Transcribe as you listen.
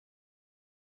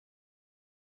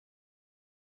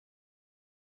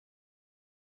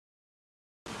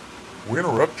We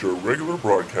interrupt your regular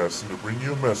broadcasting to bring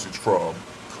you a message from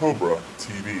Cobra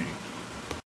TV.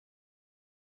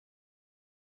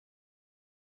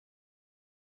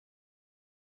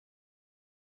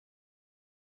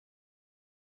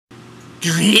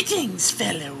 Greetings,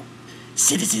 fellow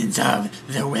citizens of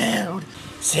the world.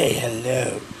 Say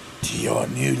hello to your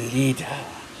new leader.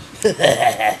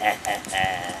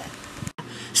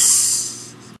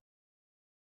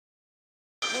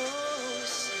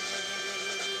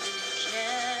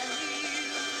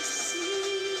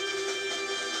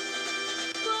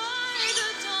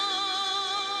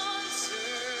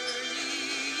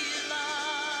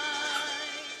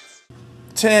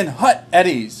 Ten Hut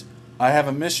Eddies. I have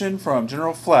a mission from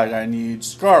General Flag. I need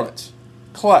Scarlet,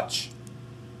 Clutch,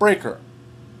 Breaker.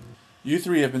 You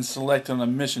three have been selected on a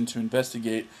mission to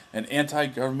investigate an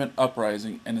anti-government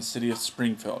uprising in the city of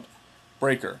Springfield.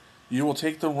 Breaker, you will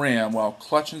take the ram while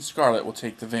Clutch and Scarlet will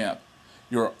take the vamp.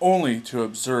 You are only to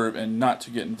observe and not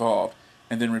to get involved,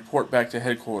 and then report back to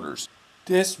headquarters.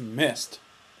 Dismissed.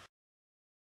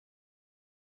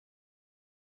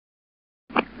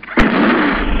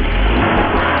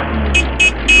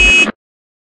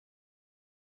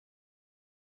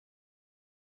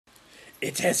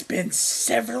 It has been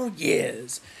several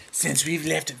years since we've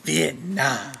left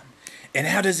Vietnam. And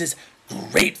how does this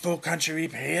grateful country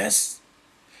repay us?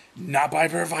 Not by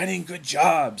providing good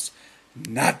jobs,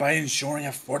 not by ensuring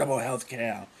affordable health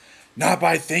care, not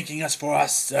by thanking us for our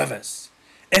service.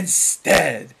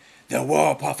 Instead, the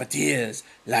war profiteers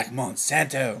like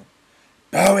Monsanto,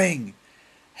 Boeing,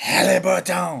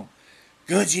 Halliburton,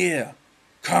 Goodyear,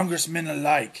 congressmen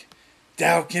alike,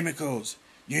 Dow Chemicals,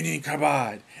 Union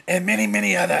Carbide, and many,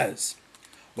 many others.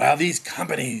 While these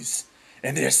companies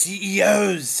and their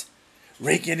CEOs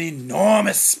rake in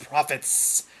enormous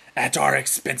profits at our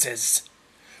expenses,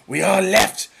 we are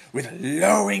left with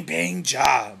lowering paying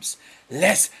jobs,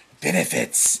 less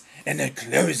benefits, and the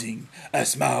closing of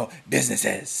small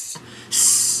businesses.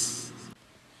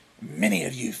 Many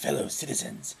of you fellow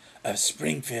citizens of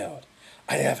Springfield,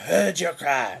 I have heard your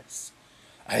cries.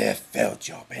 I have felt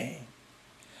your pain.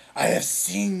 I have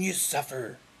seen you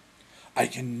suffer. I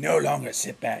can no longer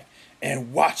sit back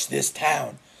and watch this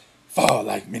town fall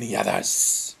like many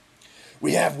others.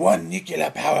 We have one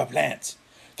nuclear power plant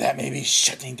that may be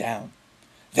shutting down.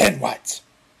 Then what?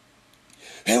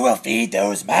 Who will feed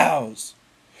those mouths?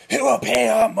 Who will pay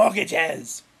our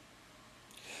mortgages?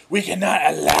 We cannot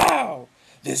allow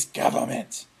this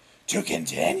government to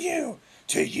continue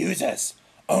to use us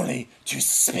only to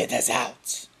spit us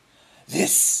out.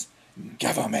 This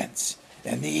government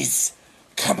and these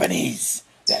companies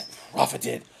that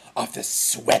profited off the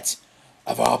sweat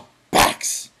of our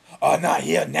backs are not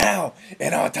here now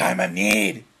in our time of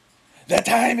need. The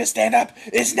time to stand up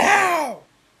is now.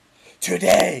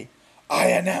 Today, I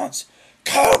announce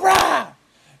Cobra,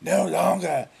 no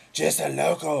longer just a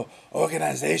local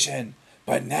organization,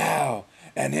 but now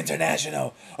an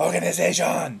international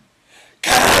organization.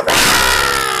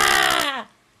 Cobra!